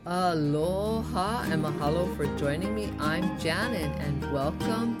Aloha and mahalo for joining me. I'm Janet and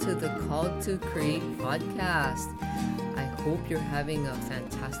welcome to the Called to Create podcast. I hope you're having a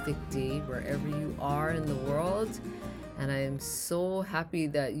fantastic day wherever you are in the world. And I am so happy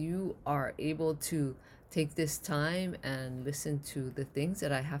that you are able to take this time and listen to the things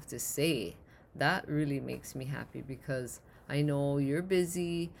that I have to say. That really makes me happy because I know you're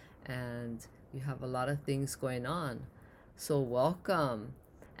busy and you have a lot of things going on. So, welcome.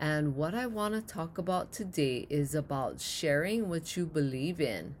 And what I want to talk about today is about sharing what you believe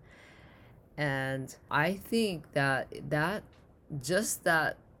in. And I think that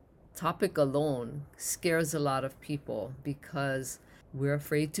topic alone scares a lot of people because we're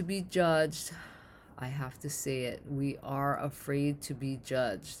afraid to be judged. I have to say it. We are afraid to be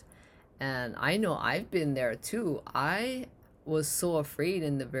judged. And I know I've been there too. I was so afraid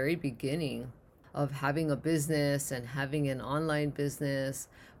in the very beginning of having a business and having an online business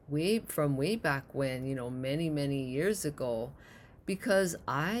way back when, many years ago, because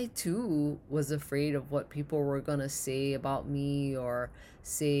I too was afraid of what people were going to say about me or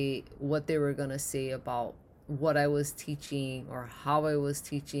say what they were going to say about what I was teaching or how I was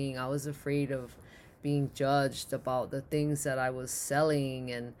teaching. I was afraid of being judged about the things that I was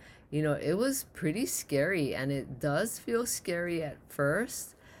selling, and it was pretty scary, and it does feel scary at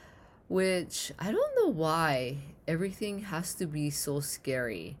first, which I don't know why everything has to be so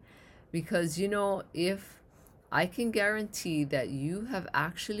scary. Because, if I can guarantee that you have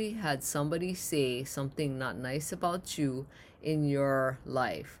actually had somebody say something not nice about you in your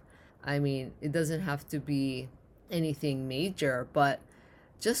life. I mean, it doesn't have to be anything major, but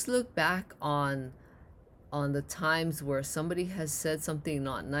just look back on the times where somebody has said something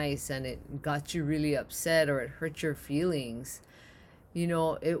not nice and it got you really upset or it hurt your feelings.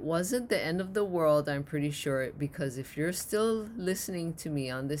 It wasn't the end of the world, I'm pretty sure, because if you're still listening to me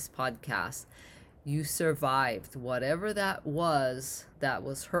on this podcast, you survived whatever that was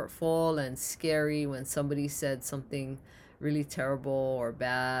hurtful and scary when somebody said something really terrible or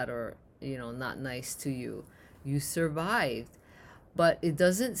bad or, not nice to you. You survived. But it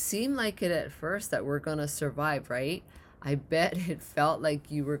doesn't seem like it at first that we're going to survive, right? I bet it felt like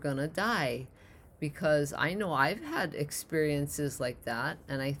you were going to die because I know I've had experiences like that.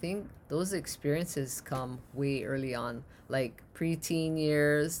 And I think those experiences come way early on, like preteen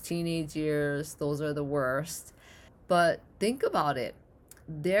years, teenage years. Those are the worst. But think about it.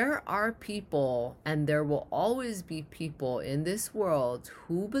 There are people, and there will always be people in this world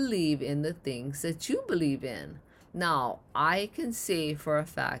who believe in the things that you believe in. Now, I can say for a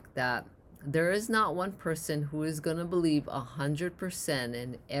fact that there is not one person who is going to believe 100%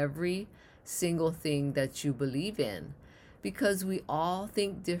 in every single thing that you believe in, because we all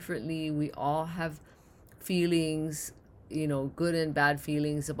think differently. We all have feelings, good and bad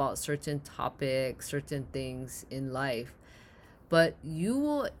feelings about certain topics, certain things in life. But you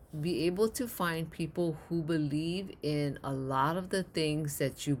will be able to find people who believe in a lot of the things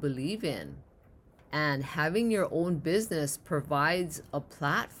that you believe in. And having your own business provides a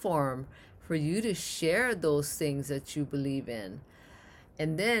platform for you to share those things that you believe in.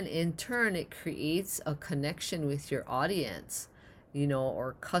 And then in turn, it creates a connection with your audience,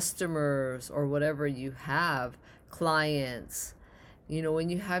 or customers or whatever you have, clients. When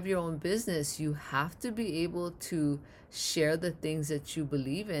you have your own business, you have to be able to share the things that you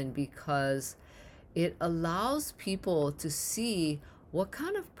believe in because it allows people to see what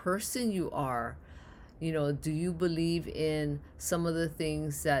kind of person you are. Do you believe in some of the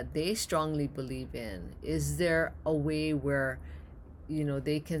things that they strongly believe in? Is there a way where,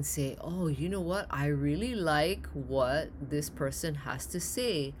 they can say, oh, you know what? I really like what this person has to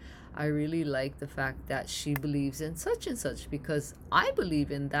say. I really like the fact that she believes in such and such because I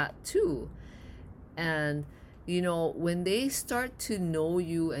believe in that too. And, when they start to know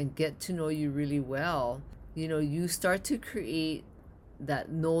you and get to know you really well, you start to create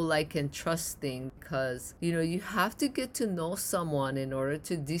that know, like, and trust thing because, you have to get to know someone in order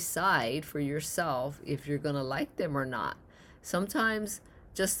to decide for yourself if you're going to like them or not. Sometimes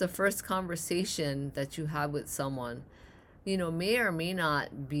just the first conversation that you have with someone, may or may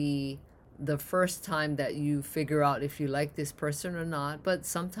not be the first time that you figure out if you like this person or not, but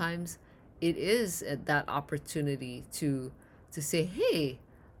sometimes it is at that opportunity to say, hey,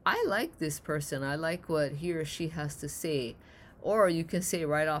 I like this person. I like what he or she has to say. Or you can say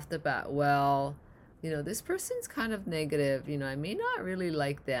right off the bat, well, this person's kind of negative. I may not really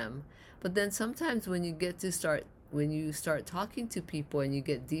like them. But then sometimes when you start talking to people and you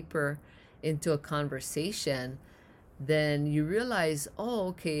get deeper into a conversation, then you realize, oh,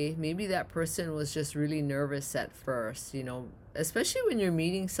 okay, maybe that person was just really nervous at first, especially when you're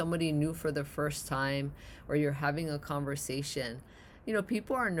meeting somebody new for the first time or you're having a conversation.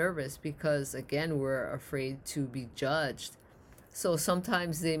 People are nervous because, again, we're afraid to be judged. So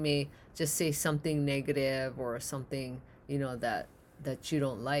sometimes they may just say something negative or something, that you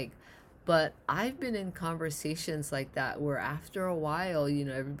don't like. But I've been in conversations like that where after a while,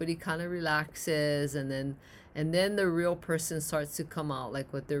 everybody kind of relaxes, and then the real person starts to come out,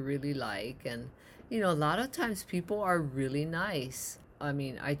 like what they're really like. And a lot of times people are really nice. I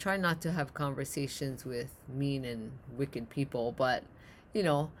mean, I try not to have conversations with mean and wicked people, but you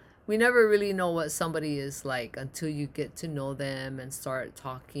know, we never really know what somebody is like until you get to know them and start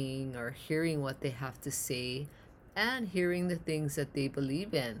talking or hearing what they have to say and hearing the things that they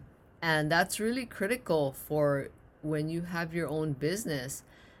believe in. And that's really critical for when you have your own business,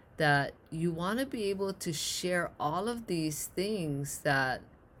 that you want to be able to share all of these things that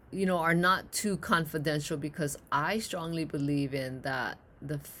are not too confidential, because I strongly believe in that,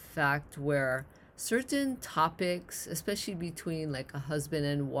 the fact where certain topics, especially between like a husband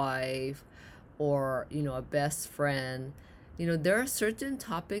and wife, or a best friend, there are certain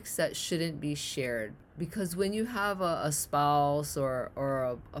topics that shouldn't be shared, because when you have a spouse or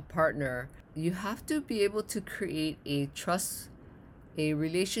a partner, you have to be able to create a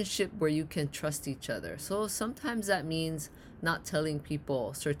relationship where you can trust each other. So sometimes that means not telling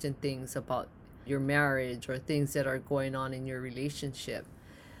people certain things about your marriage or things that are going on in your relationship.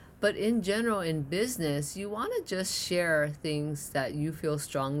 But in general, in business, you want to just share things that you feel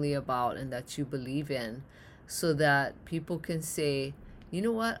strongly about and that you believe in, so that people can say, you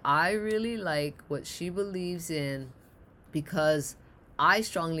know what, I really like what she believes in, because I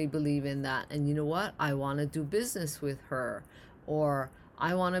strongly believe in that. And you know what? I want to do business with her, or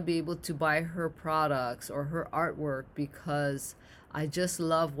I want to be able to buy her products or her artwork because I just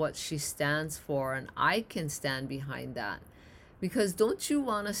love what she stands for and I can stand behind that. Because don't you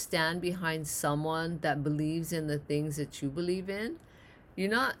want to stand behind someone that believes in the things that you believe in?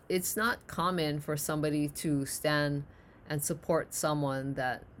 It's not common for somebody to stand and support someone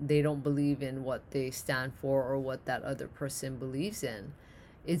that they don't believe in what they stand for or what that other person believes in.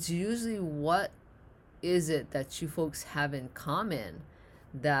 It's usually, what is it that you folks have in common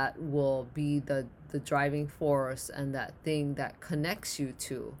that will be the driving force and that thing that connects you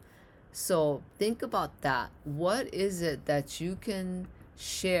to. So think about that. What is it that you can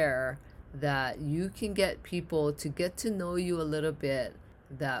share, that you can get people to get to know you a little bit,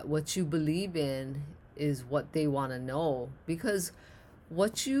 that what you believe in is what they want to know? Because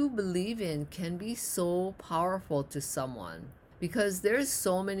what you believe in can be so powerful to someone, because there's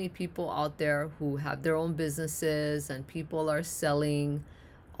so many people out there who have their own businesses, and people are selling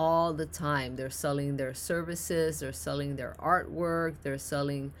all the time. They're selling their services, they're selling their artwork, they're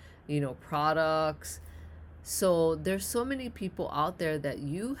selling products. So there's so many people out there that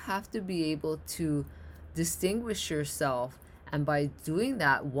you have to be able to distinguish yourself. And by doing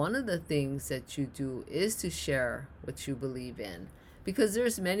that, one of the things that you do is to share what you believe in, because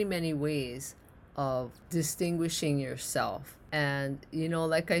there's many, many ways of distinguishing yourself. And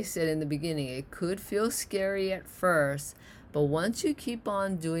like I said in the beginning, it could feel scary at first, but once you keep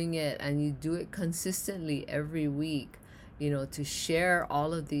on doing it and you do it consistently every week, to share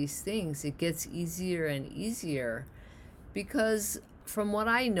all of these things, it gets easier and easier. Because from what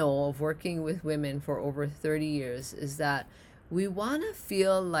I know of working with women for over 30 years, is that we want to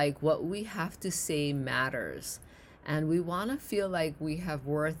feel like what we have to say matters. And we want to feel like we have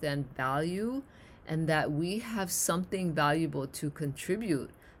worth and value, and that we have something valuable to contribute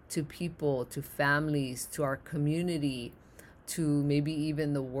to people, to families, to our community, to maybe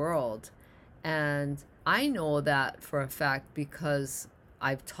even the world. And I know that for a fact because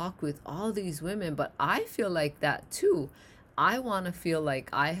I've talked with all these women, but I feel like that too. I want to feel like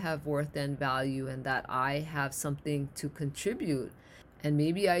I have worth and value, and that I have something to contribute. And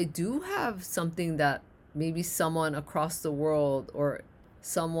maybe I do have something that maybe someone across the world or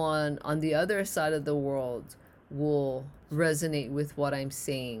someone on the other side of the world will resonate with what I'm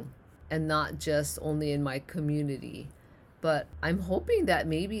saying, and not just only in my community. But I'm hoping that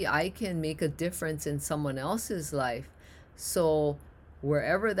maybe I can make a difference in someone else's life. So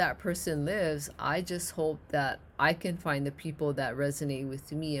wherever that person lives, I just hope that I can find the people that resonate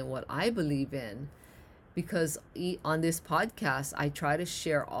with me and what I believe in. Because on this podcast, I try to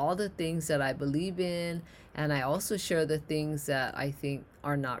share all the things that I believe in, and I also share the things that I think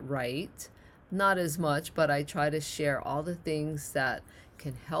are not right. Not as much, but I try to share all the things that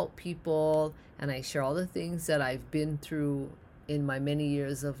can help people, and I share all the things that I've been through in my many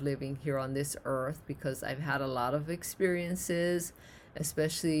years of living here on this earth, because I've had a lot of experiences,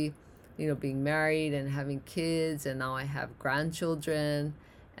 especially, being married and having kids, and now I have grandchildren,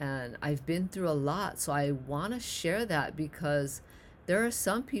 and I've been through a lot. So I want to share that because there are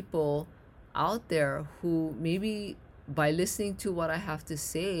some people out there who maybe by listening to what I have to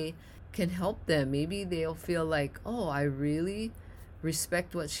say can help them. Maybe they'll feel like, oh, I really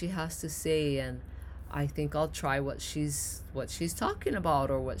respect what she has to say, and I think I'll try what she's talking about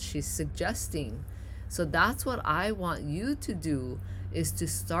or what she's suggesting. So that's what I want you to do, is to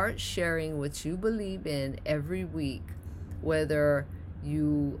start sharing what you believe in every week. Whether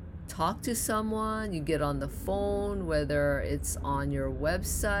you talk to someone, you get on the phone, whether it's on your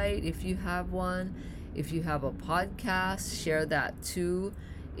website if you have one, if you have a podcast, share that too.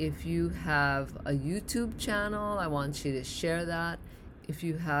 If you have a YouTube channel, I want you to share that. If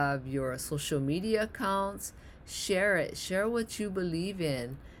you have your social media accounts, share it. Share what you believe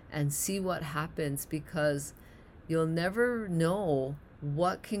in and see what happens, because you'll never know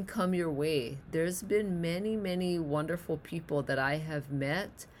what can come your way. There's been many, many wonderful people that I have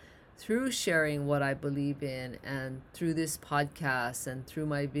met through sharing what I believe in, and through this podcast, and through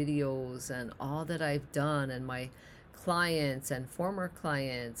my videos, and all that I've done, and my clients and former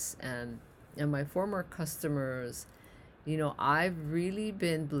clients, and my former customers. I've really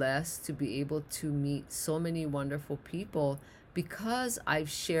been blessed to be able to meet so many wonderful people because I've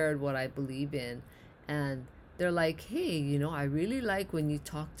shared what I believe in. And they're like, hey, I really like when you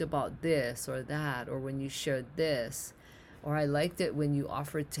talked about this or that, or when you shared this, or I liked it when you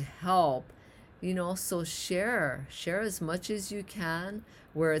offered to help. So share as much as you can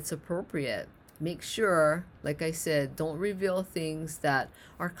where it's appropriate. Make sure, like I said, don't reveal things that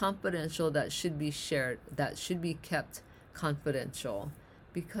are confidential, that should be shared, that should be kept confidential,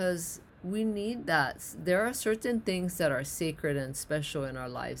 because we need that. There are certain things that are sacred and special in our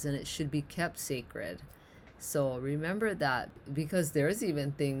lives, and it should be kept sacred. So remember that, because there's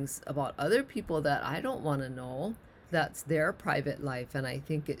even things about other people that I don't want to know. That's their private life, and I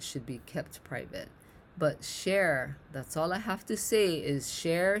think it should be kept private. But share. That's all I have to say, is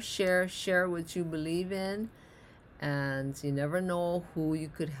share what you believe in, and you never know who you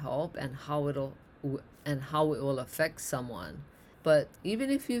could help and how it will affect someone. But even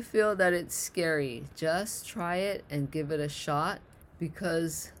if you feel that it's scary, just try it and give it a shot,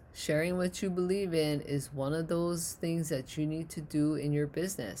 because sharing what you believe in is one of those things that you need to do in your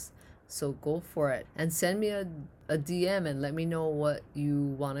business. So go for it, and send me a DM and let me know what you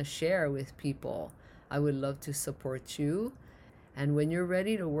want to share with people. I would love to support you. And when you're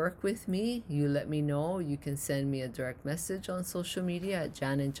ready to work with me, you let me know. You can send me a direct message on social media at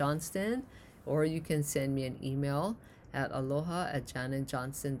Janet Johnston, or you can send me an email at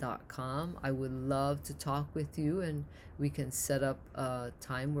aloha@janetjohnston.com. I would love to talk with you, and we can set up a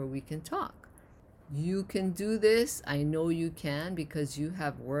time where we can talk. You can do this. I know you can, because you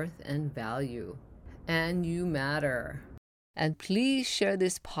have worth and value, and you matter. And please share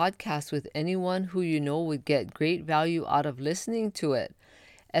this podcast with anyone who you know would get great value out of listening to it,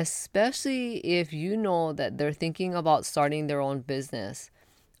 especially if you know that they're thinking about starting their own business.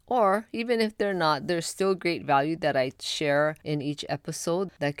 Or even if they're not, there's still great value that I share in each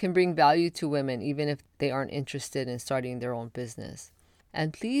episode that can bring value to women, even if they aren't interested in starting their own business.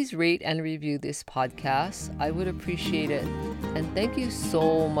 And please rate and review this podcast. I would appreciate it. And thank you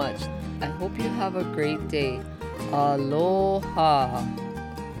so much. I hope you have a great day. Aloha.